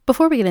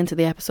Before we get into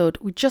the episode,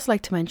 we'd just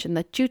like to mention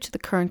that due to the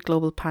current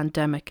global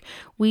pandemic,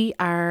 we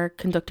are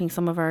conducting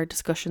some of our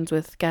discussions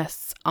with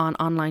guests on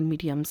online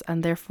mediums,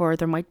 and therefore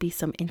there might be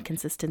some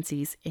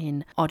inconsistencies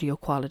in audio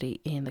quality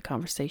in the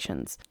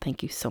conversations.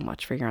 Thank you so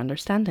much for your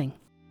understanding.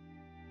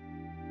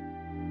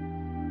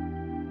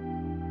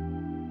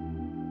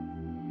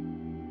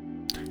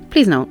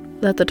 Please note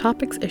that the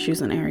topics,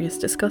 issues and areas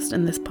discussed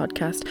in this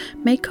podcast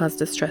may cause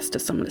distress to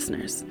some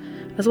listeners,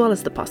 as well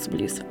as the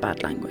possible use of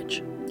bad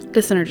language.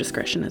 Listener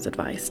discretion is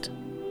advised.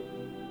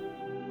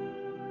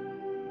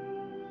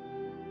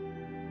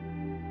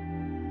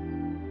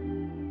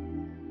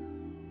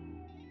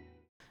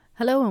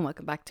 Hello and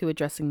welcome back to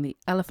Addressing the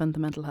Elephant, the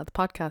Mental Health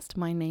Podcast.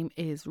 My name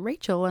is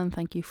Rachel and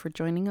thank you for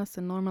joining us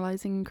in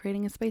normalising and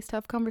creating a space to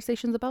have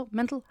conversations about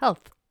mental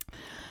health.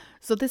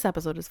 So this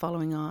episode is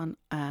following on,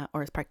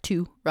 or is part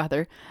two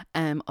rather,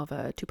 of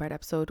a two-part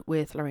episode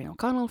with Lorraine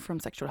O'Connell from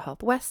Sexual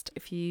Health West.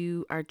 If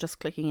you are just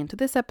clicking into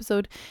this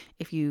episode,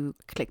 if you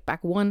click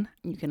back one,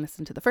 you can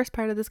listen to the first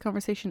part of this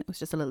conversation. It was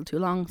just a little too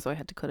long, so I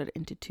had to cut it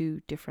into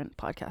two different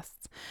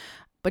podcasts.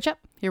 But yeah,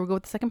 here we go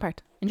with the second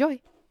part. Enjoy.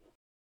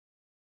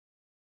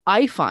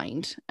 I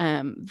find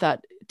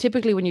that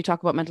typically when you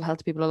talk about mental health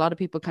to people, a lot of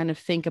people kind of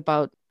think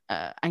about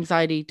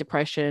anxiety,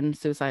 depression,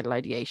 suicidal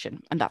ideation,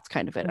 and that's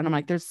kind of it. And I'm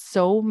like, there's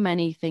so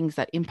many things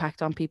that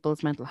impact on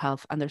people's mental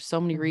health, and there's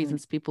so many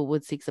reasons people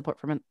would seek support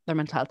for their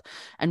mental health.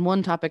 And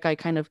one topic I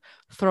kind of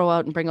throw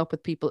out and bring up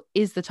with people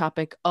is the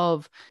topic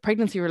of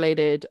pregnancy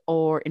related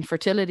or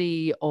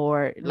infertility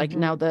or like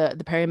now the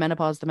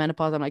perimenopause, the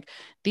menopause. I'm like,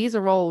 these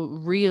are all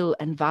real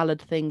and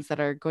valid things that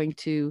are going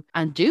to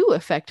and do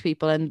affect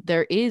people. And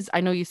there is,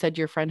 I know you said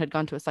your friend had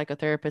gone to a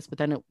psychotherapist, but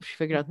then she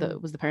figured out that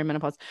it was the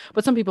perimenopause.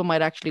 But some people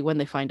might actually, when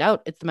they find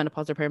out it's the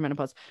menopause or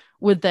perimenopause,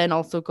 would then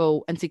also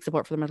go and seek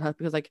support for their mental health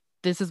because like,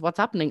 this is what's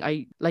happening.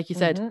 I, like you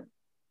said,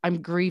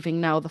 I'm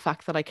grieving now the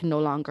fact that I can no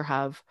longer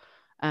have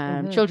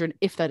children,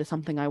 if that is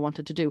something I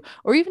wanted to do,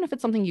 or even if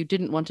it's something you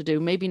didn't want to do,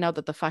 maybe now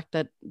that the fact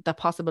that that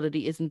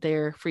possibility isn't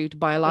there for you to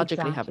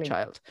biologically have a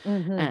child,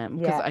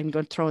 because I'm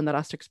going to throw in that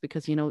asterisk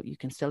because, you know, you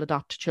can still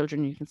adopt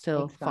children, you can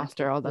still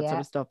foster all that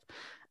sort of stuff,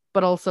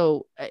 but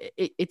also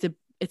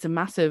it's a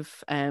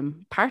massive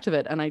part of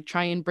it. And I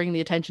try and bring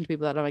the attention to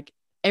people that are like,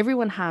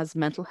 everyone has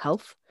mental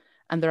health,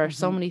 and there are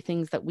so many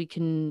things that we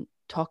can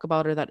talk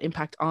about or that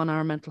impact on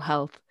our mental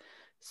health.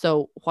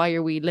 So why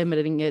are we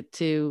limiting it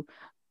to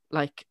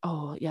like,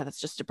 oh yeah,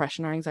 that's just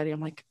depression or anxiety? I'm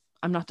like,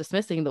 I'm not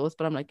dismissing those,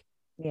 but I'm like,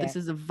 this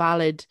is a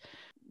valid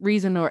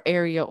reason or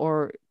area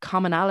or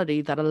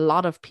commonality that a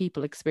lot of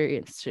people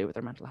experience too with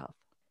their mental health.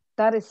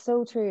 That is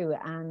so true.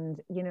 And,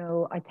 you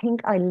know, I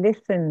think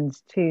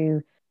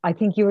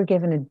you were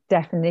given a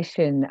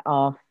definition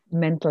of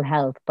mental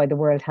health by the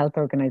World Health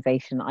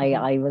Organization.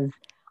 I was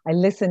in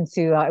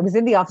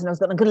the office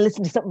and I'm going to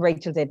listen to something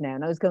Rachel did now.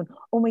 And I was going,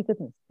 oh my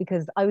goodness,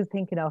 because I was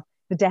thinking of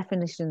the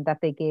definition that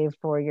they gave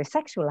for your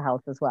sexual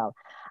health as well.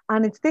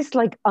 And it's this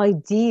like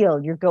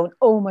ideal, you're going,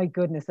 oh my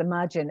goodness,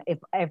 imagine if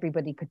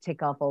everybody could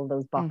tick off all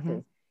those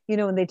boxes. You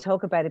know, and they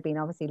talk about it being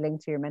obviously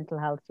linked to your mental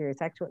health, to your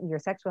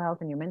sexual health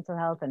and your mental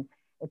health. And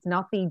it's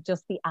not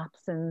just the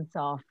absence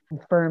of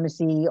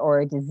infirmity or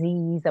a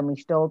disease. And we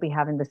should all be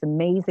having this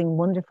amazing,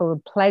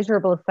 wonderful,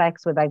 pleasurable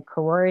sex without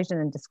coercion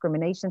and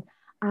discrimination.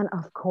 And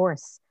of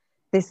course,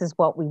 this is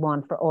what we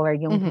want for all our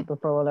young people,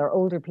 for all our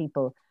older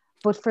people.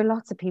 But for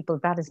lots of people,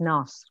 that is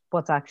not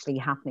what's actually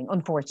happening,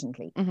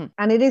 unfortunately.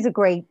 And it is a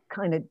great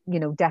kind of, you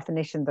know,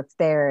 definition that's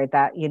there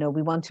that, you know,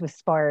 we want to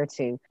aspire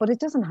to, but it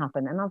doesn't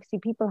happen. And obviously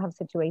people have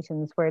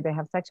situations where they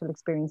have sexual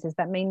experiences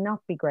that may not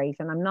be great.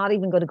 And I'm not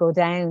even going to go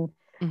down.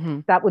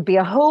 That would be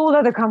a whole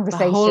other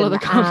conversation. A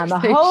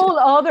whole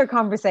other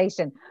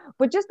conversation.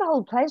 But just the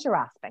whole pleasure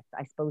aspect,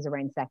 I suppose,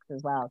 around sex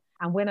as well.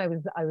 And when I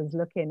was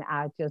looking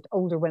at just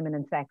older women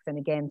and sex, and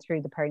again,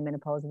 through the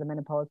perimenopause or the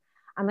menopause,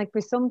 and like for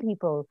some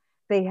people,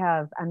 they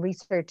have, and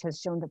research has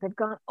shown that they've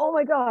gone, oh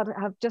my God,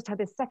 have just had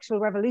this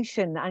sexual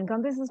revolution and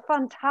gone, this is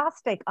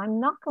fantastic. I'm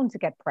not going to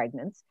get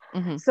pregnant.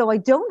 So I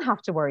don't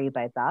have to worry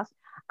about that.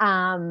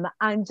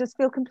 And just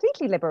feel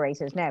completely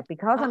liberated now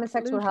because I'm a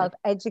sexual health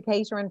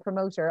educator and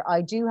promoter.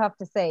 I do have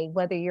to say,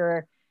 whether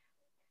you're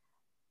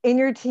in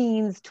your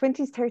teens,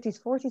 20s,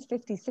 30s, 40s,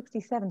 50s,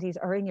 60s, 70s,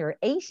 or in your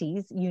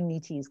 80s, you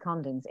need to use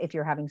condoms if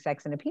you're having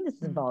sex and a penis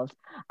is involved.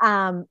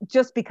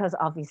 Just because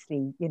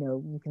obviously, you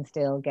know, you can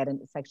still get a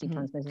sexually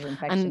transmitted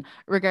infection. And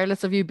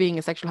regardless of you being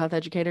a sexual health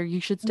educator, you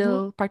should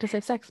still practice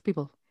safe sex,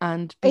 people,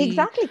 and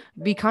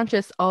be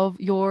conscious of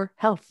your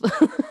health.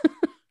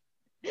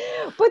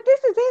 But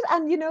this is it.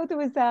 And, you know, there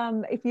was,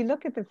 if you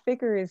look at the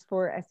figures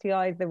for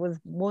STIs, there was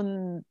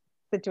one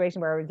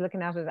situation where I was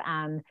looking at it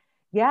and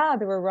yeah,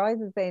 there were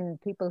rises in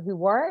people who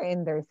were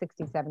in their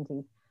 60s,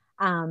 70s,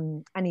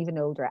 and even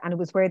older. And it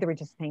was where they were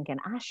just thinking,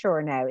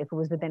 sure, now, if it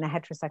was within a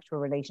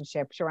heterosexual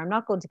relationship, sure, I'm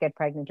not going to get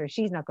pregnant or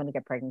she's not going to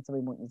get pregnant, so we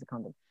won't use a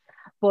condom.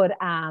 But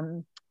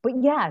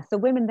yeah, so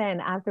women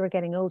then, as they were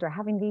getting older,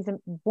 having these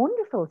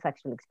wonderful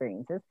sexual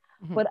experiences,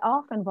 but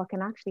often what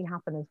can actually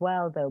happen as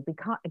well, though,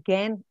 because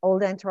again, all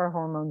down to our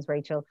hormones,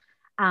 Rachel,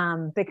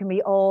 There can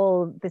be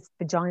all this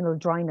vaginal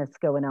dryness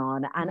going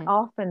on, and Mhm.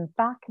 often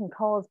that can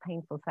cause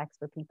painful sex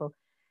for people.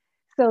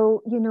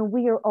 So,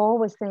 we are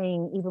always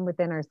saying, even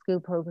within our school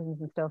programs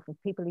and stuff, if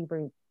people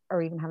even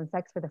are even having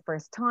sex for the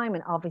first time,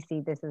 and obviously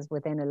this is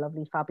within a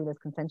lovely, fabulous,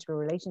 consensual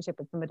relationship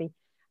with somebody,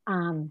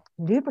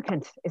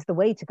 lubricant is the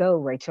way to go,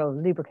 Rachel,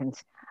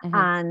 lubricant. Mhm.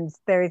 And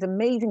there's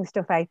amazing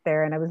stuff out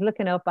there. And I was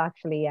looking up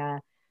actually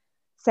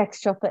Sex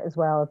Shop as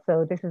well.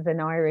 So this is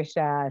an Irish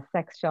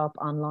sex shop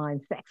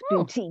online, sex Oh,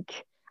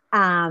 boutique.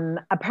 I mean,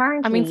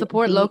 Apparently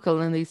support the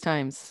local in these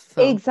times.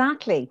 So,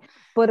 Exactly.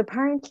 But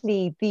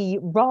apparently, the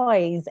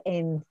rise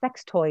in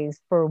sex toys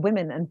for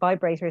women and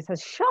vibrators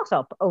has shot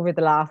up over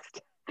the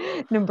last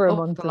number of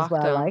over the months as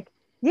well. lockdown. Like,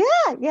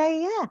 yeah, yeah,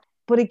 yeah.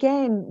 But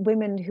again,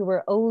 women who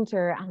were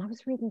older, and I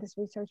was reading this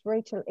research,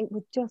 Rachel, it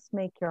would just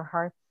make your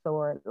heart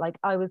sore.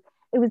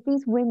 It was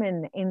these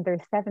women in their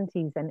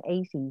 70s and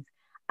 80s,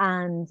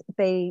 and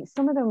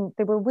some of them,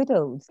 they were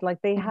widows,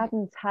 like they Mhm.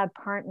 hadn't had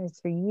partners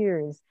for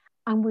years.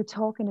 And we're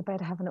talking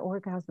about having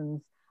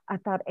orgasms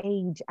at that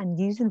age and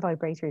using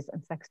vibrators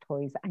and sex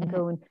toys and Mhm.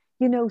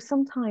 going,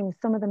 sometimes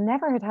some of them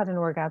never had an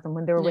orgasm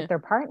when they were with Yeah. their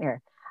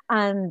partner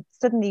and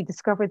suddenly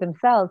discover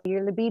themselves.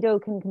 Your libido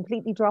can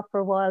completely drop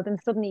for a while, then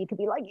suddenly you could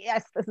be like,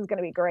 yes, this is going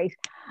to be great.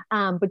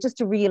 But just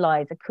to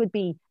realize it could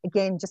be,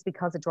 again, just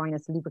because of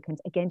dryness,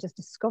 lubricant, again, just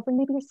discovering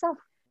maybe yourself.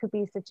 Could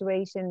be a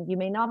situation you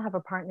may not have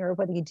a partner,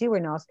 whether you do or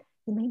not,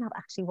 you may not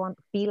actually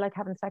feel like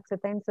having sex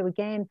with them. So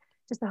again,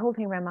 just the whole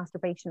thing around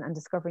masturbation and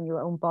discovering your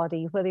own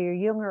body, whether you're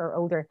younger or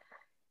older,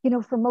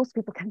 for most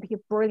people can be a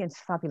brilliant,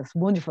 fabulous,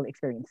 wonderful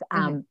experience.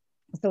 Mhm.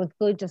 So it's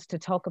good just to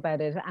talk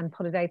about it and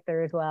put it out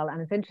there as well.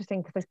 And it's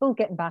interesting because I suppose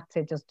getting back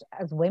to just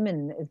as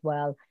women as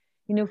well,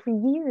 for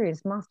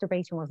years,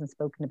 masturbation wasn't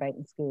spoken about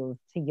in schools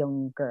to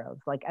young girls,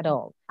 like at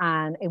all.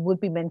 And it would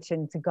be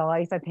mentioned to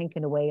guys, I think,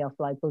 in a way of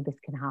like, well, this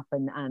can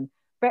happen. And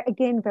but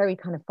again, very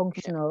kind of Yeah.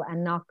 functional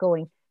and not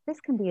going,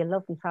 this can be a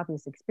lovely,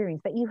 fabulous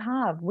experience that you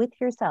have with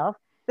yourself,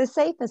 the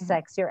safest Mhm.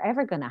 sex you're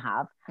ever going to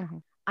have.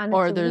 Mhm. And it's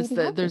Or a really there's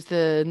lovely.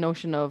 the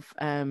notion of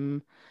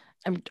I'm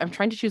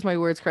trying to choose my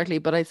words correctly,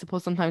 but I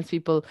suppose sometimes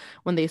people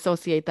when they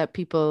associate that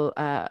people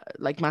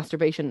like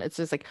masturbation, it's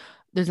just like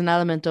there's an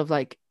element of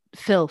like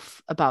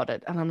filth about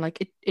it. And I'm like,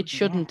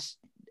 Yeah.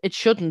 it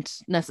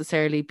shouldn't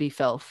necessarily be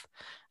filth.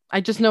 I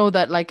just know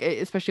that like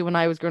especially when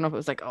I was growing up, it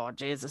was like, oh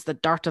Jesus, the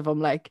dirt of them,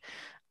 like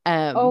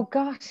Oh um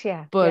gosh,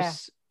 yeah, yeah.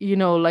 but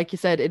like you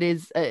said,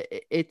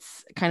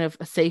 it's kind of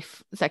a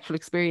safe sexual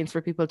experience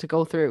for people to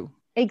go through.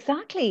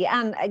 Exactly.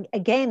 And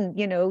again,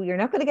 you're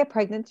not going to get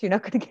pregnant, you're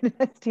not going to get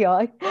an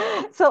STI.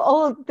 So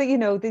all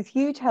the, there's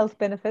huge health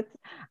benefits.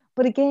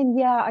 But again,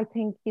 yeah, I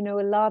think, a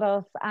lot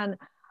of, and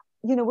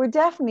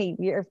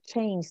we've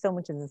changed so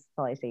much as a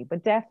society,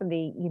 but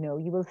definitely,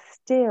 you will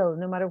still,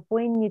 no matter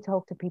when you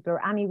talk to people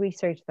or any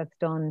research that's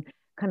done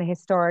kind of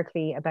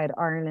historically about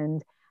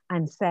Ireland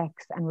and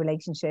sex and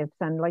relationships,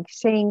 and like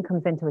shame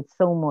comes into it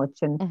so much.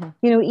 And,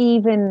 Hmm.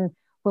 even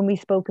when we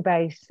spoke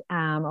about,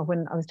 or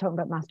when I was talking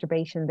about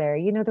masturbation there,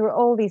 there were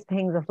all these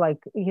things of like,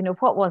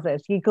 what was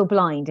it? You go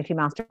blind if you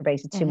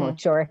masturbated too Hmm.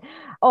 much, or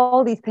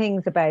all these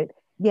things about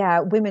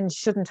yeah, women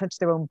shouldn't touch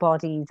their own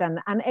bodies. And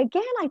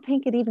again, I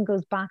think it even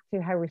goes back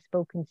to how we're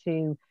spoken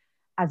to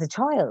as a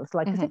child.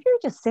 Like, because if Hmm. you're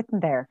just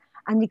sitting there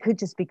and you could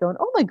just be going,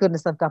 oh my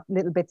goodness, I've got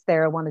little bits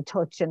there I want to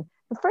touch. And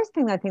the first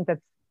thing I think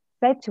that's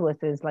said to us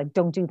is like,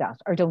 don't do that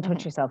or don't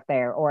touch Hmm. yourself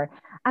there.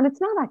 And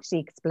it's not actually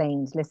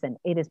explained. Listen,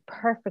 it is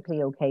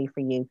perfectly okay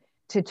for you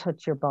to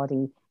touch your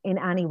body in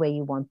any way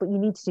you want, but you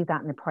need to do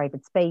that in a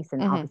private space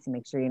and Hmm. obviously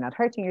make sure you're not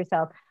hurting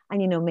yourself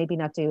and, maybe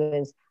not do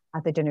it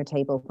at the dinner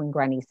table when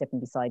Granny's sitting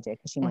beside you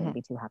because she Hmm. mightn't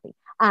be too happy.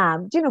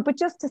 But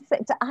just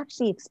to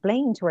actually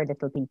explain to our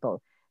little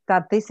people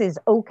that this is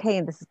okay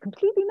and this is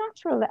completely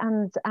natural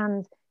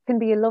and can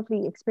be a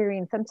lovely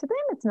experience. And to them,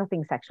 it's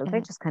nothing sexual.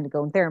 They're Hmm. just kind of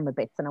going, they're my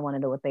bits and I want to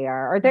know what they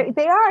are. Or Hmm.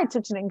 they are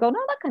touching it and going,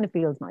 oh, that kind of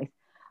feels nice.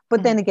 But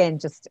Hmm. then again,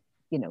 just,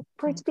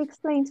 for it Hmm. to be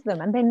explained to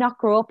them and then not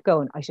grow up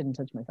going, I shouldn't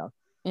touch myself.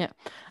 Yeah.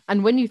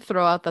 And when you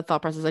throw out that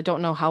thought process, I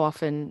don't know how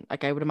often,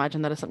 like I would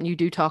imagine that is something you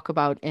do talk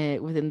about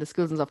within the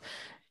schools and stuff.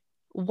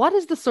 What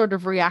is the sort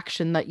of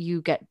reaction that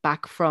you get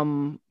back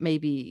from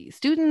maybe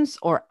students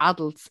or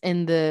adults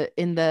in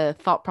the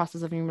thought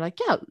process of you like,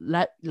 yeah,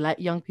 let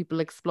young people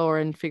explore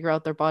and figure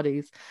out their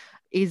bodies?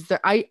 Is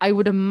there I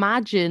would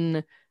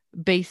imagine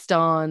based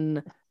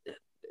on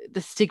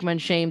the stigma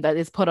and shame that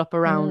is put up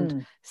around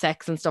Mm.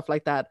 sex and stuff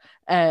like that,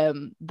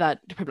 that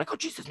people are like, oh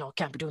Jesus, no, I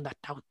can't be doing that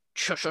now.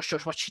 Shush, shush,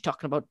 shush, what's she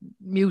talking about?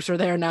 Mute her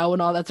there now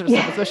and all that sort of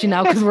stuff, Yeah. especially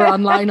now because we're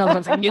online. All the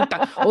time saying, mute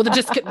that. Oh,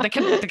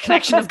 the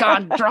connection is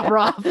gone. Drop her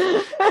off.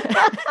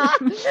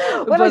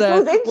 Well, I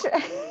But suppose,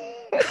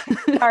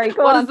 sorry,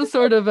 go what is on. the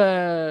sort of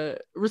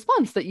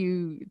response that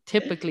you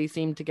typically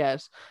seem to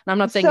get? And I'm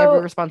not saying every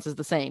So, response is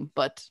the same,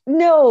 but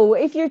no,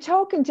 if you're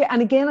talking to,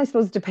 and again, I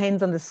suppose it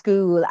depends on the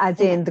school, as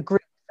Mhm. in the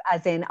group,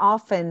 as in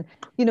often,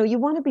 you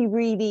want to be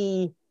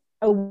really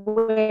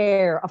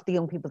aware of the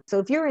young people. So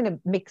if you're in a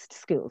mixed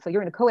school, so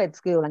you're in a co-ed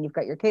school and you've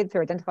got your kids who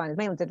are identifying as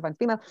male, identifying as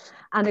female,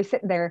 and they're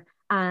sitting there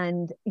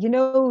And, you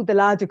know, the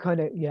lads are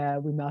kind of, yeah,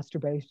 we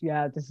masturbate.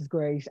 Yeah, this is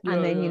great.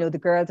 And then, you know, the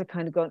girls are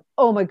kind of going,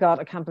 oh my God,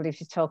 I can't believe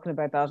she's talking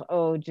about that.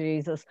 Oh,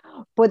 Jesus.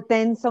 But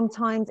then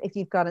sometimes if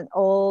you've got an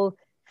all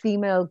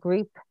female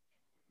group,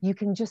 you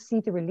can just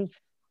see the relief.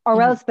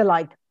 Or else they're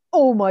like,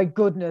 oh my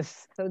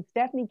goodness. So it's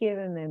definitely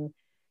giving them,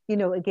 you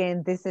know,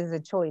 again, this is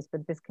a choice,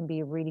 but this can be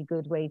a really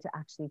good way to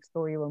actually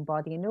explore your own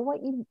body and know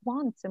what you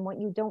want and what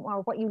you don't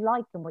want, what you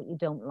like and what you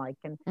don't like.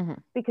 And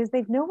because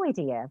they've no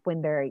idea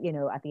when they're, you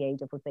know, at the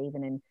age of, let's say,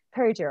 even in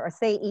third year, or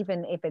say,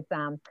 even if it's,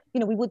 you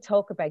know, we would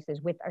talk about it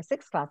with our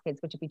sixth class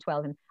kids, which would be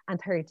 12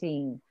 and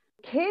 13.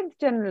 Kids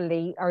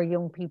generally, or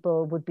young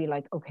people, would be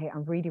like, okay,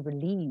 I'm really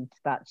relieved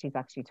that she's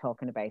actually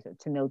talking about it,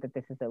 to know that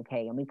this is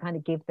okay. And we kind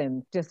of give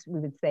them, just, we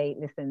would say,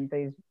 listen,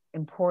 there's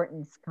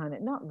importance, kind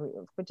of, not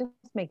rules, but just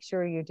make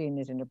sure you're doing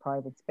it in a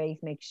private space.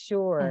 Make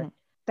sure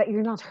that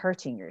you're not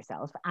hurting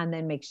yourself, and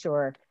then make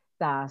sure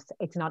that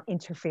it's not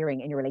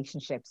interfering in your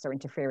relationships, or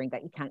interfering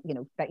that you can't, you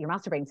know, that you're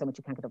masturbating so much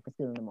you can't get up for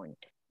school in the morning.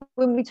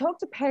 When we talk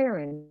to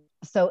parents,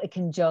 so it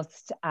can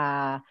just,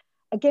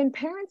 again,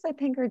 parents, I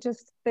think, are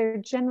just, they're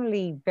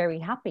generally very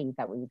happy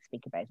that we would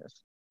speak about it.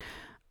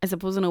 I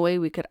suppose in a way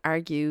we could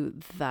argue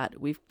that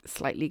we've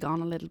slightly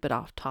gone a little bit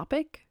off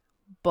topic,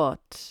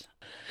 but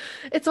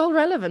it's all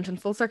relevant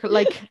and full circle.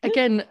 Like,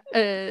 again,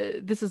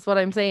 this is what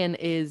I'm saying,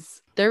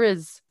 is there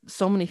is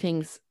so many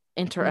things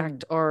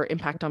interact or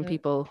impact on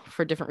people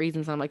for different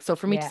reasons. And I'm like, so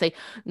for me to say,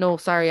 no,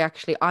 sorry,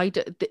 actually,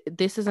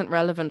 this isn't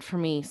relevant for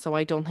me, so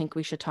I don't think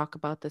we should talk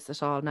about this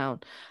at all now.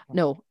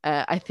 No,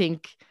 I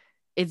think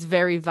it's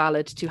very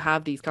valid to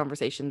have these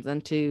conversations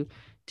and to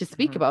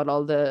speak about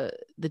all the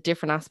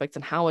different aspects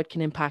and how it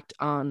can impact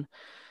on,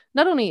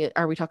 not only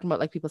are we talking about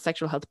like people's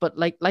sexual health, but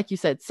like you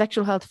said,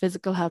 sexual health,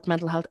 physical health,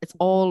 mental health, it's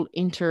all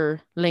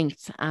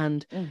interlinked.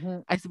 And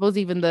I suppose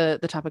even the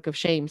topic of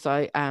shame. So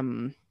I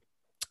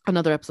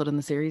another episode in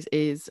the series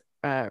is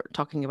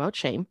talking about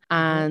shame.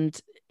 And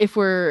if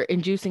we're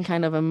inducing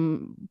kind of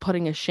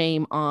putting a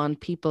shame on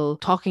people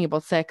talking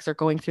about sex or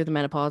going through the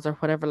menopause or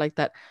whatever like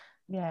that,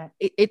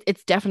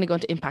 it's definitely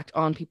going to impact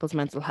on people's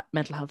mental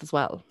health as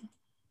well.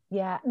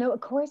 Yeah, no, of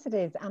course it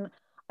is. And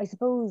I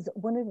suppose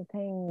one of the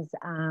things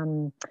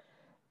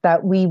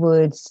that we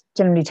would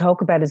generally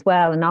talk about as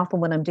well, and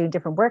often when I'm doing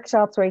different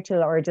workshops,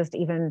 Rachel, or just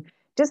even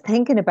just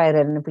thinking about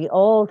it, and if we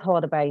all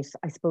thought about,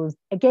 I suppose,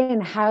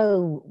 again,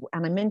 how,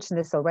 and I mentioned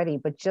this already,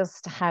 but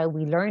just how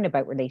we learn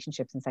about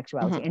relationships and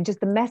sexuality and just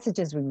the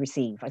messages we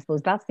receive. I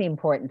suppose that's the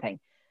important thing.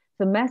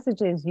 The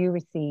messages you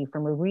receive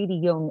from a really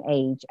young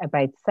age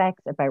about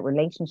sex, about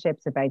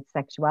relationships, about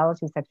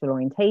sexuality, sexual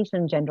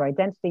orientation, gender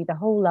identity, the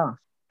whole lot,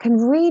 can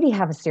really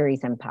have a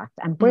serious impact,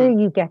 and where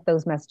you get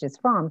those messages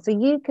from. So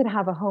you could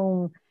have a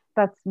home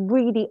that's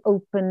really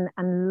open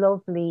and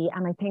lovely.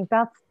 And I think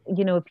that's,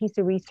 you know, a piece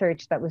of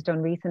research that was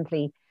done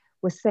recently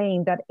was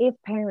saying that if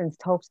parents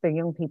talk to their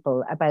young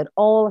people about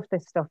all of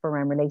this stuff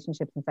around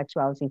relationships and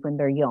sexuality when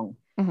they're young,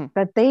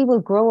 that they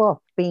will grow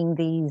up being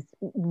these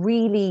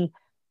really,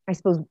 I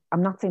suppose,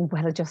 I'm not saying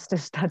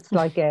well-adjusted, that's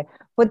like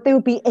but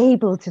they'll be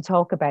able to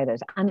talk about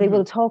it, and they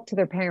will talk to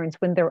their parents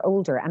when they're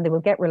older, and they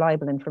will get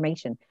reliable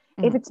information.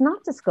 If it's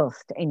not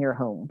discussed in your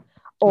home,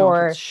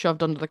 or it's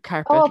shoved under the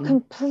carpet. Oh,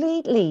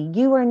 completely.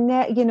 You are,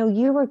 you know,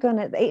 you were going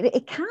to,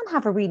 it can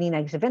have a really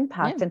negative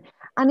impact.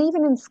 And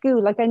even in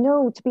school, like, I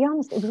know, to be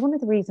honest, it was one of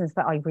the reasons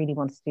that I really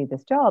wanted to do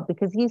this job,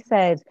 because you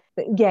said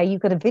that, yeah, you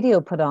got a video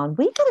put on.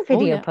 We got a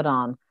video put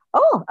on.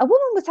 Oh, a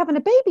woman was having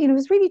a baby and it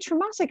was really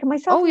traumatic. And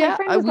myself and my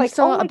friend was we like,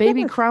 saw a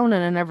baby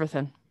crowning and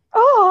everything.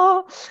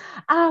 Oh,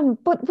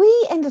 but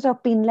we ended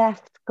up being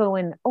left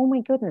going, oh my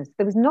goodness,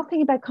 there was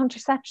nothing about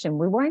contraception.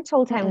 We weren't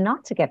told how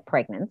not to get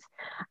pregnant.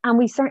 And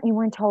we certainly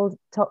weren't told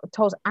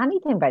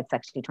anything about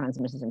sexually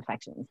transmitted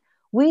infections.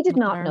 We did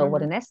not know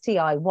what an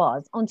STI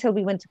was until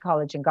we went to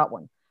college and got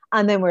one.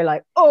 And then we're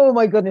like, oh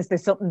my goodness,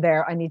 there's something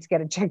there. I need to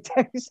get it checked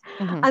out.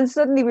 And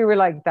suddenly we were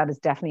like, that is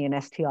definitely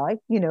an STI.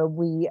 You know,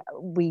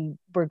 we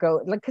were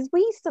going, like, because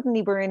we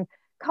suddenly were in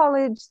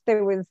college.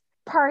 There was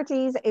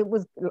parties. It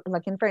was,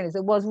 like, in fairness,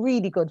 it was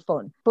really good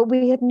fun, but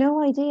we had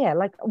no idea.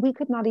 Like, we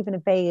could not even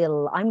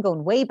avail. I'm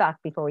going way back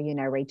before you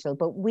now, Rachel,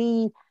 but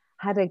we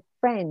had a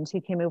friend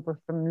who came over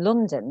from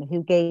London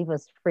who gave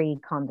us free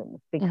condoms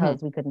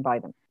because we couldn't buy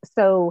them.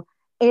 So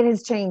it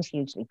has changed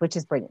hugely, which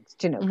is brilliant,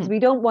 you know, because we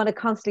don't want to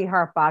constantly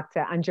harp back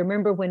to, and do you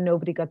remember when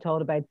nobody got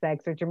told about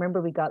sex, or do you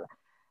remember we got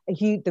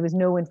there was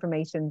no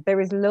information?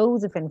 There is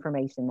loads of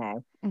information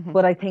now,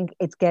 but I think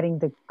it's getting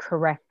the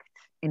correct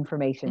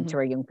information to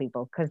our young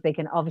people, because they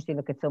can obviously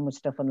look at so much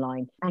stuff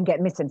online and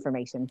get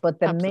misinformation. But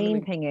the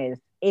main thing is,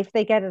 if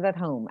they get it at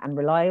home, and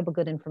reliable,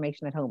 good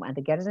information at home, and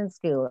they get it in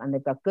school, and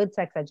they've got good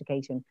sex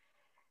education,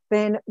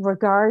 then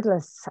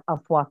regardless of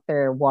what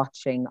they're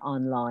watching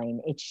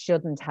online, it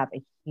shouldn't have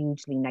a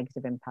hugely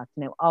negative impact.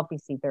 Now,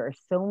 obviously, there are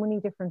so many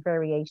different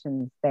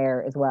variations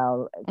there as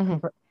well.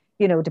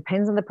 You know,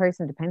 depends on the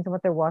person, depends on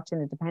what they're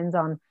watching, it depends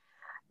on,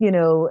 you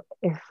know,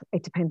 if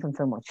it depends on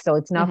so much. So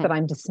it's not that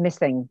I'm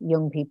dismissing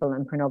young people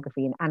and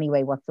pornography in any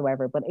way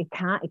whatsoever, but it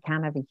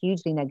can have a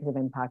hugely negative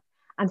impact.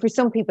 And for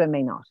some people, it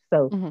may not.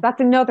 So Mhm. that's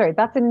another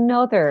That's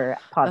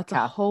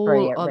podcast for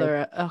you,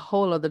 Rachel. a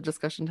whole other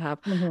discussion to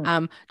have.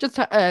 Mm-hmm. Just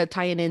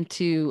tying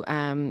into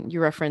you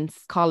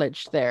reference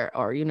college there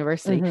or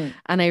university, Mm-hmm.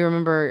 and I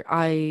remember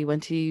I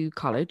went to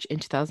college in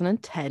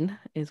 2010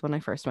 is when I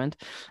first went,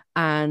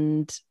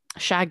 and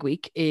Shag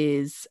Week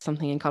is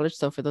something in college.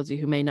 So for those of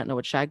you who may not know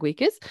what Shag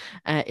Week is,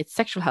 it's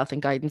Sexual Health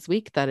and Guidance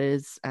Week. That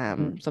is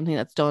something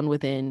that's done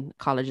within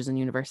colleges and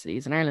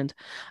universities in Ireland,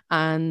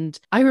 and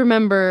I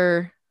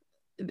remember.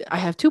 I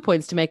have 2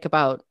 points to make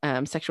about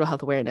sexual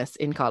health awareness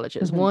in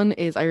colleges. Mm-hmm. One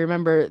is I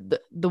remember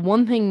the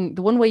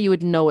one way you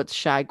would know it's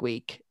Shag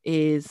Week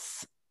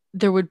is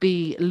there would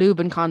be lube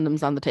and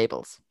condoms on the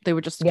tables. They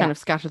would just kind Yeah. of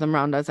scatter them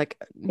around. I was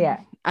like, Yeah.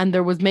 and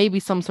there was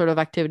maybe some sort of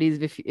activities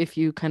if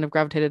you kind of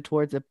gravitated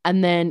towards it.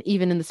 And then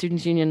even in the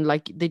students' union,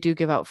 like they do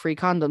give out free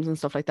condoms and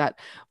stuff like that.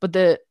 But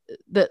the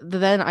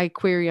then I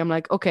query, I'm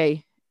like,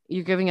 okay,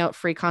 you're giving out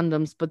free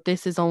condoms, but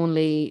this is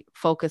only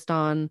focused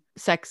on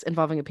sex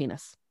involving a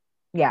penis.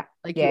 Yeah.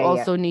 Like you Yeah. Yeah.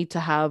 also need to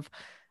have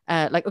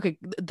like okay,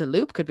 the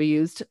loop could be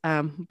used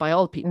by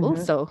all people,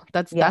 Mm-hmm. so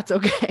Yeah. that's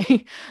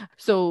okay.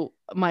 So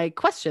my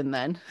question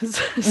then,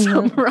 Mm-hmm.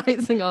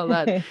 summarizing all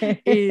that,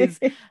 is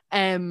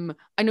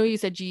I know you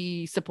said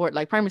you support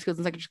like primary schools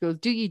and secondary schools.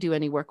 Do you do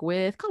any work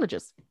with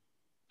colleges?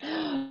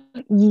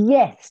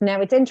 Yes. Now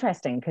it's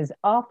interesting because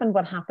often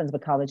what happens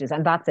with colleges,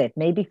 and that's it,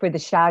 maybe for the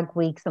Shag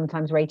Week,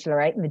 sometimes Rachel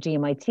are out in the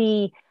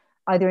GMIT,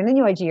 either in the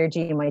UIG or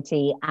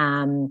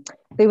GMIT,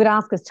 they would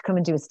ask us to come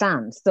and do a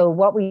stand. So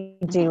what we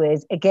do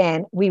is,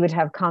 again, we would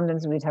have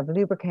condoms, we would have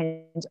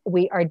lubricant.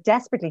 We are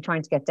desperately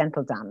trying to get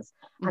dental dams.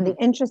 And the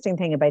interesting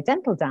thing about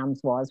dental dams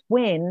was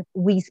when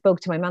we spoke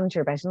to my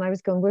manager about it, and I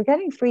was going, we're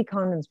getting free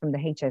condoms from the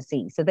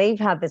HSE. So they've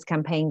had this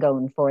campaign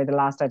going for the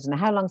last, I don't know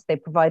how long, so they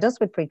provide us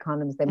with free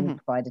condoms, then we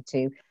provide it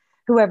to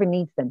whoever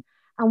needs them.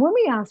 And when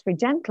we asked for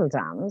dental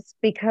dams,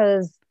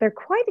 because they're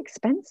quite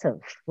expensive,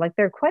 like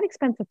they're quite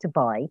expensive to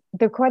buy,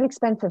 they're quite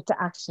expensive to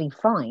actually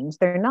find,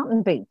 they're not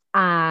in boots.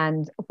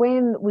 And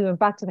when we went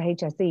back to the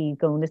HSE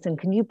going, listen,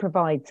 can you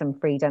provide some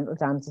free dental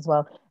dams as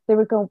well? They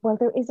were going, well,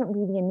 there isn't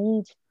really a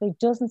need. There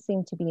doesn't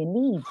seem to be a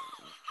need.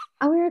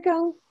 And we were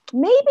going,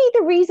 maybe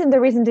the reason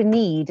there isn't a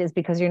need is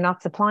because you're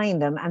not supplying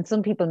them. And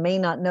some people may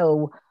not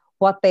know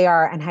what they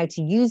are and how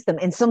to use them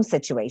in some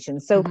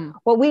situations. So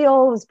what we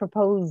always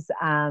propose,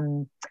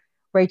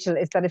 Rachel,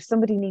 is that if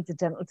somebody needs a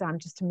dental dam,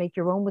 just to make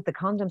your own with the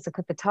condoms, so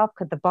cut the top,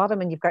 cut the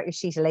bottom, and you've got your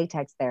sheet of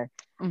latex there.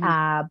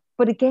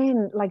 But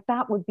again, like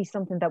that would be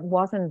something that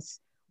wasn't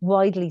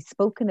widely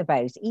spoken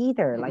about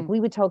either. Like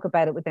we would talk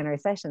about it within our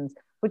sessions,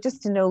 but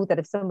just to know that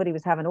if somebody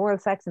was having oral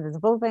sex and there's a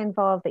vulva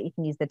involved, that you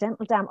can use the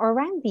dental dam or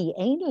around the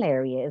anal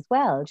area as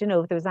well. Do you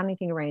know, if there was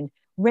anything around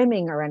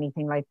rimming or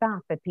anything like that,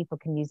 that people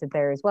can use it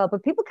there as well.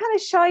 But people kind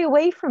of shy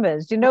away from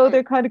it. You know,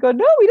 they're kind of going,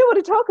 no, we don't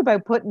want to talk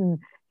about putting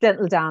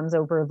dental dams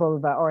over a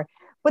vulva. Or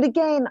but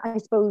again, I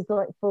suppose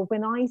like for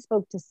when I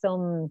spoke to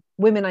some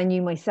women I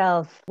knew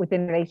myself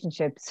within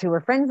relationships who were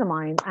friends of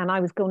mine, and I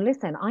was going,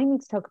 listen, I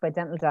need to talk about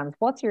dental dams.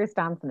 What's your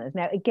stance on it?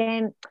 Now,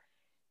 again,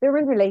 they're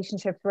in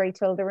relationships,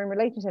 Rachel. They're in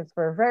relationships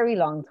for a very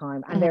long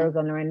time, and they were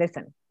going around,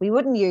 listen, we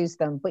wouldn't use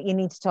them, but you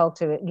need to talk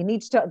to it. You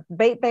need to talk.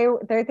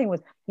 Their thing was,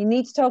 you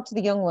need to talk to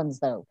the young ones,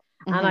 though.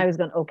 And I was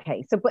going,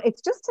 okay. So, but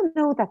it's just to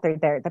know that they're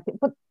there.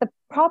 But the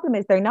problem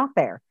is they're not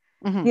there.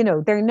 You know,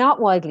 they're not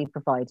widely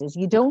provided.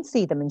 You don't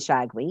see them in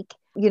Shag Week.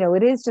 You know,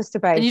 it is just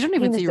about. And you don't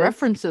even see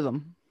reference to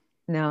them.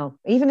 No,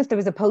 even if there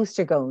was a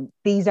poster going,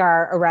 these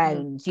are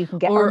around, you can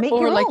get or make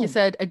your like own. You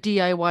said, a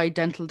DIY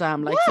dental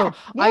dam. Like, so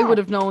I would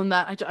have known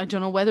that. I don't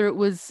know whether it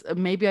was,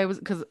 maybe I was,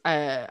 because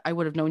I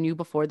would have known you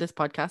before this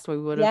podcast, where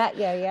we would have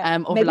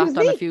overlapped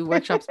on a few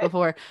workshops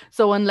before.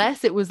 So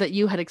unless it was that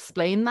you had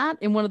explained that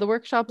in one of the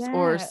workshops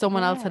or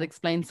someone else had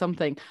explained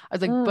something, I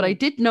was like, but I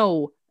did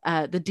know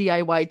the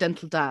DIY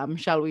dental dam,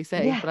 shall we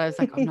say? But I was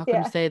like, I'm not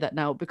going to say that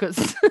now because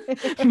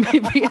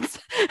maybe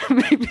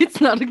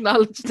it's not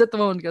acknowledged at the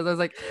moment, because I was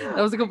like,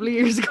 that was a couple of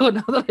years ago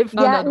now that I found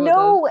out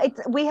about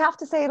that. We have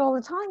to say it all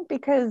the time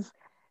because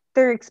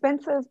they're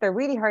expensive. They're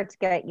really hard to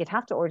get. You'd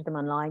have to order them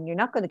online. You're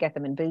not going to get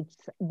them in Boots.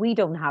 We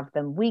don't have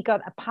them. We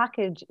got a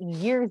package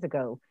years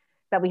ago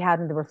that we had,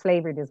 and they were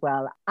flavored as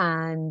well.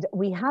 And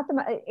we had them,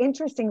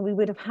 interesting, we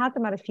would have had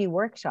them at a few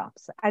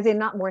workshops, as in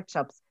not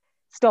workshops,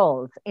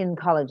 stalls in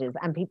colleges,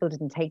 and people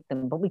didn't take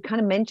them, but we kind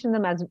of mentioned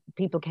them as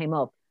people came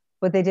up,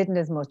 but they didn't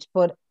as much.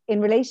 But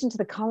in relation to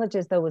the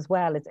colleges though as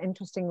well, it's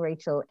interesting,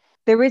 Rachel,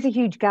 there is a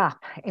huge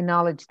gap in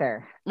knowledge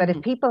there, that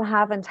if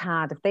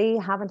they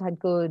haven't had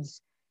good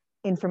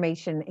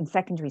information in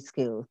secondary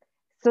school,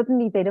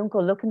 suddenly they don't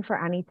go looking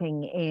for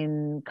anything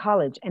in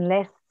college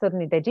unless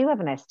suddenly they do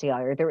have an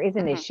STI or there is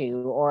an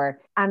issue, or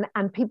and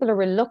people are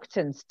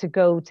reluctant to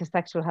go to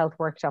sexual health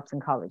workshops in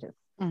colleges.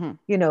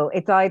 You know,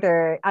 it's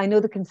either, I know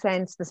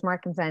the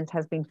smart consent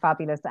has been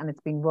fabulous and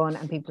it's been run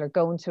and people are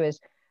going to it,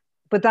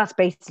 but that's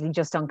basically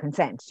just on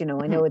consent. You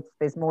know, I know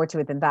there's more to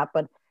it than that,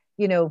 but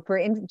you know,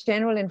 for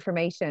general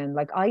information,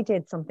 like I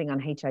did something on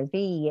HIV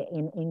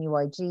in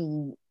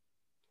UIG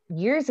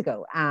years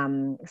ago.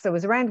 So it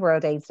was around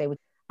World AIDS Day,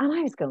 And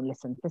I was going,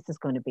 listen, this is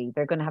going to be,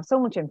 they're going to have so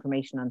much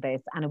information on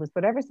this. And it was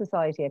whatever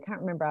society, I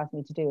can't remember, asked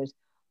me to do it.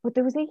 But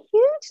there was a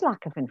huge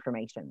lack of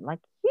information, like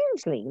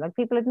hugely. Like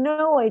people had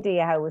no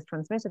idea how it was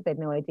transmitted. They had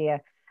no idea.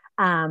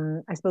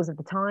 I suppose at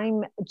the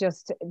time,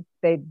 just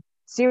the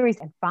serious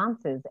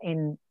advances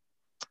in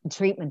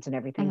treatment and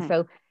everything. Mm-hmm.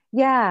 So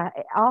yeah,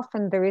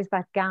 often there is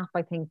that gap,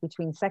 I think,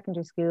 between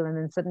secondary school and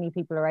then suddenly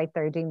people are out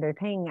there doing their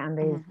thing and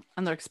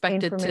they're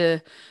expected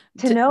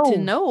to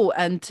know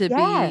and to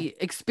be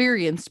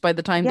experienced by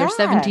the time they're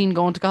 17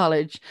 going to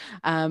college.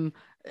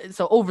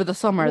 So over the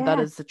summer, that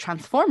is a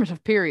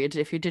transformative period.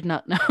 If you did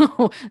not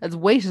know, that's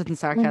weighted in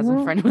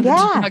sarcasm for anyone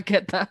that did not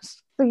get that.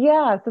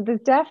 So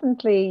there's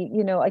definitely,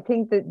 you know, I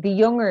think that the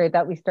younger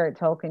that we start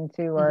talking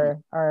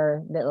to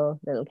our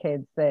little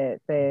kids,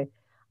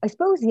 I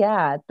suppose,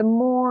 the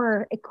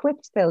more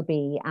equipped they'll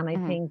be. And I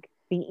think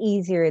the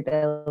easier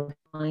they'll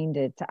find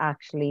it to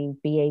actually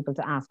be able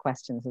to ask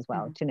questions as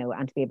well, you know,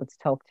 and to be able to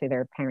talk to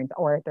their parents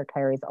or their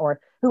carers or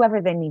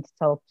whoever they need to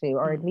talk to,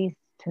 or at least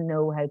to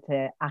know how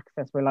to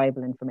access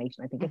reliable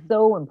information. I think it's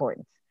so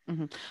important.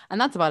 And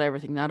that's about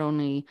everything, not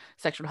only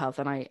sexual health.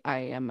 And I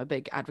am a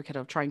big advocate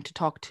of trying to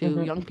talk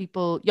to young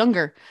people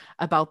younger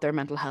about their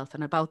mental health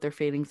and about their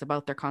feelings,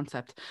 about their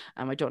concept.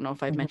 I don't know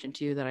if I've mentioned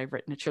to you that I've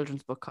written a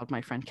children's book called My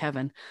Friend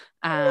Kevin.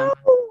 I'm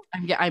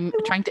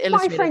trying to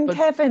illustrate My friend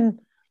Kevin.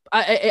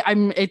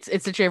 It's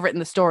literally, I've written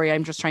the story.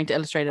 I'm just trying to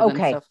illustrate it and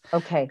stuff.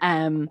 Okay.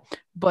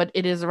 But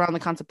it is around the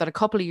concept that a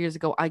couple of years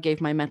ago I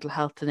gave my mental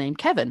health the name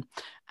Kevin.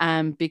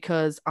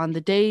 Because on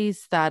the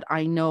days that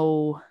I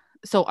know,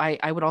 so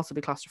I would also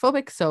be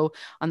claustrophobic. So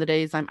on the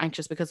days I'm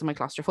anxious because of my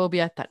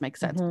claustrophobia, that makes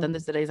sense. But then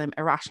there's the days I'm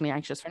irrationally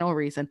anxious for no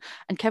reason.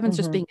 And Kevin's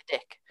just being a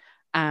dick.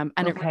 And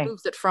it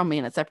removes it from me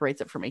and it separates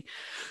it from me.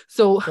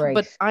 So,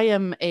 but I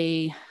am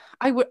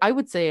I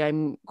would say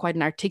I'm quite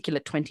an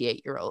articulate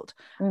 28-year-old.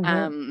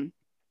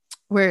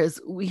 Whereas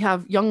we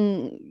have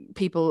young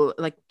people,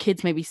 like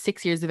kids maybe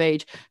 6 years of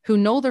age, who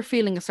know they're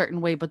feeling a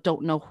certain way but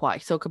don't know why.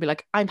 So it could be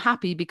like, I'm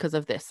happy because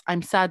of this,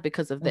 I'm sad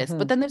because of this.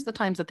 But then there's the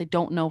times that they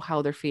don't know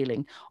how they're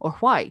feeling or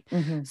why.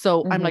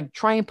 So I'm like,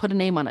 try and put a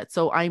name on it.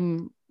 So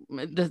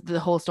the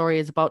whole story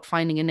is about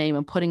finding a name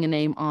and putting a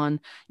name on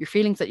your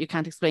feelings that you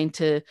can't explain,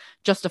 to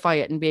justify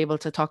it and be able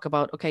to talk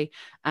about, okay,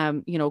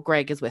 you know,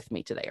 Greg is with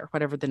me today, or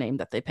whatever the name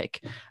that they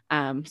pick.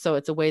 So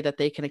it's a way that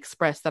they can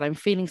express that I'm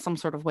feeling some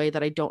sort of way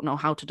that I don't know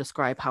how to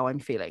describe how I'm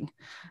feeling.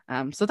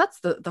 So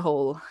that's the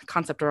whole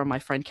concept around My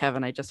Friend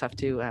Kevin. I just have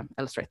to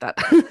illustrate that.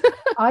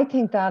 I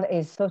think that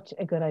is such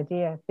a good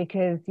idea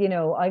because, you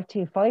know, I've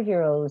 2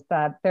 5-year-olds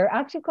that they're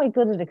actually quite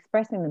good at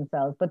expressing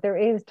themselves, but there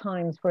is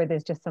times where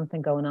there's just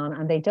something going on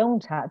and they just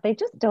don't have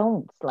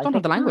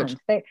the language.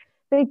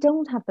 They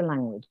don't have the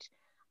language.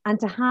 And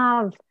to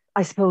have,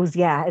 I suppose,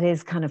 it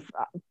is kind of,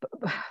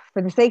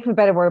 for the sake of a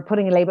better word,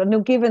 putting a label, no,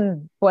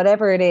 given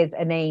whatever it is,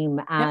 a name,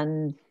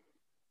 and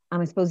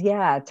I suppose,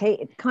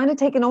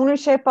 taking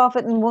ownership of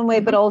it in one way,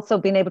 but also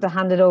being able to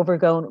hand it over,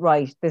 going,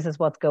 right, this is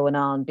what's going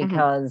on,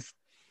 because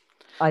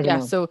I don't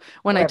know. So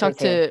when I talk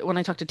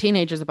to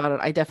teenagers about it,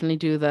 I definitely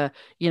do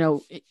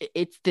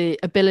it's the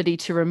ability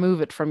to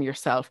remove it from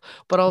yourself,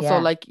 but also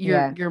like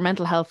your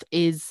mental health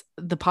is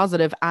the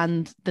positive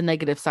and the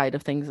negative side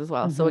of things as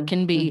well. So it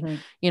can be,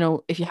 you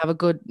know, if you have a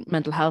good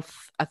mental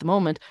health at the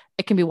moment,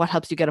 it can be what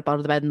helps you get up out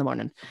of the bed in the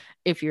morning.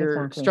 If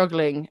you're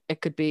struggling,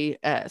 it could be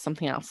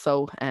something else.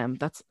 So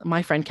that's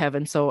My Friend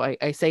Kevin. So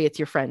I say it's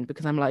your friend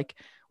because I'm like,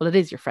 well, it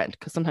is your friend,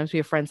 because sometimes we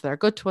have friends that are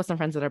good to us and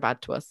friends that are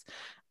bad to us,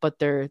 but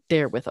they're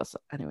there with us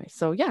anyway.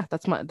 So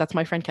that's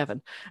my friend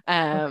Kevin.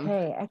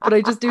 But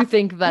I just do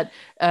think that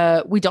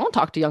we don't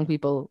talk to young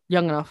people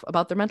young enough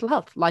about their mental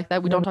health like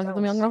that. We don't talk to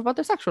them young enough about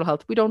their sexual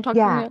health. We don't talk to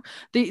them.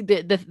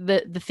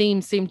 The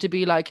themes seem to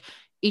be like,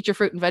 eat your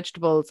fruit and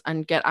vegetables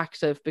and get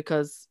active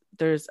because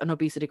there's an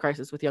obesity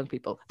crisis with young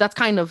people. That's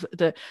kind of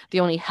the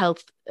only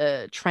health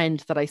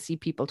trend that I see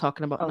people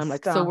talking about. And I'm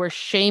like, so we're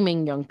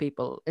shaming young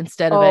people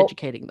instead of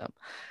educating them.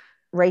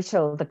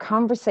 Rachel, the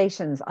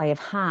conversations I have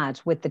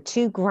had with the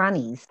 2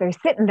 grannies, they're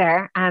sitting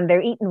there and they're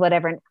eating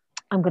whatever, and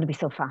I'm going to be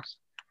so fat.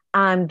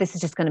 And this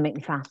is just going to make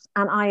me fat.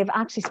 And I have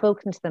actually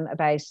spoken to them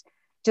about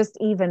just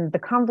even the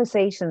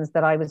conversations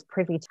that I was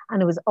privy to.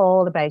 And it was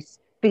all about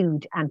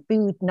food, and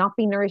food not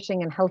be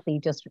nourishing and healthy,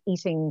 just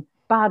eating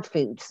bad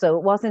food. So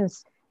it wasn't,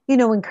 you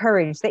know,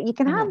 encouraged that you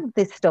can have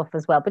this stuff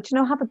as well, but, you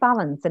know, have a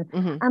balance.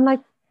 And I'm like,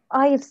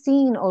 I have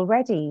seen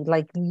already,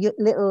 like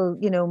little,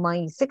 you know, my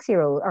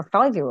 6-year-old or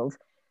 5-year-olds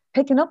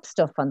picking up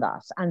stuff on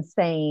that and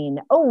saying,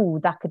 oh,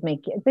 that could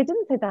make you, they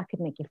didn't say that could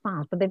make you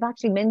fat, but they've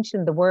actually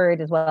mentioned the word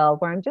as well,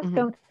 where I'm just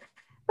going,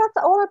 that's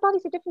all, our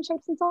bodies are different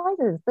shapes and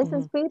sizes. This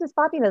is food is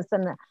fabulous.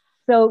 And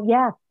so,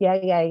 yeah.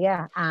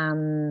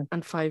 And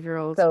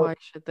 5-year-olds, why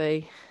should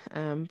they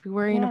be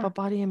worrying about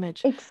body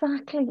image?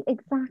 Exactly.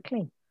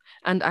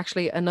 And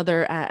actually,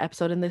 another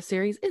episode in this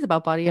series is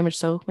about body image,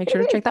 so make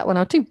sure to check that one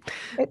out too.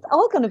 It's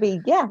all going to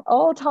be,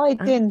 all tied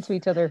into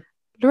each other.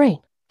 Lorraine,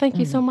 thank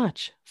you so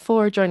much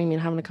for joining me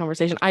and having a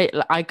conversation.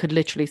 I could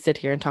literally sit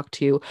here and talk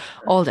to you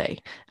all day.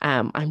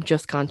 I'm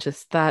just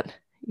conscious that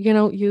you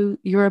know,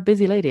 you're a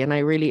busy lady, and I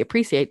really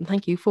appreciate and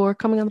thank you for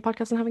coming on the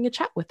podcast and having a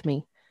chat with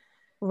me.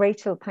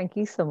 Rachel, thank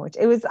you so much.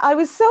 I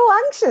was so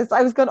anxious.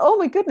 I was going, oh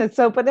my goodness.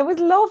 But it was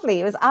lovely.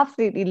 It was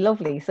absolutely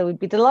lovely. So we'd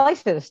be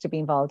delighted to be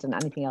involved in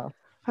anything else.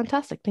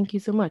 Fantastic. Thank you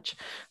so much.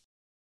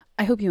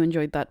 I hope you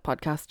enjoyed that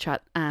podcast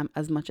chat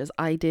as much as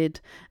I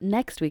did.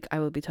 Next week, I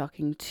will be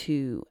talking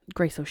to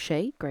Grace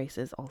O'Shea. Grace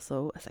is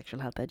also a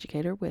sexual health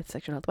educator with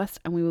Sexual Health West,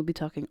 and we will be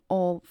talking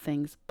all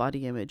things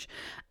body image.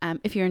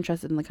 If you're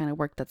interested in the kind of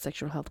work that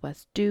Sexual Health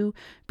West do,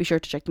 be sure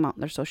to check them out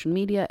on their social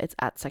media. It's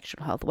at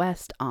Sexual Health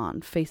West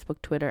on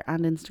Facebook, Twitter,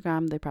 and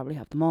Instagram. They probably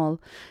have them all.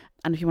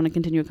 And if you want to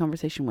continue a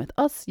conversation with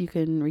us, you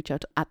can reach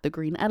out at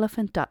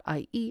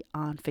thegreenelephant.ie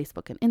on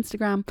Facebook and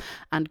Instagram,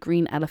 and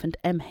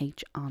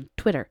greenelephantmh on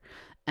Twitter.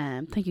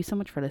 Thank you so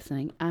much for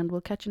listening, and we'll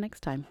catch you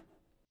next time.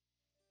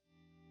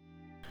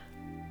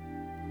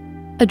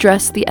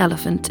 Address the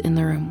elephant in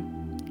the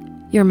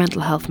room. Your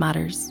mental health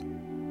matters.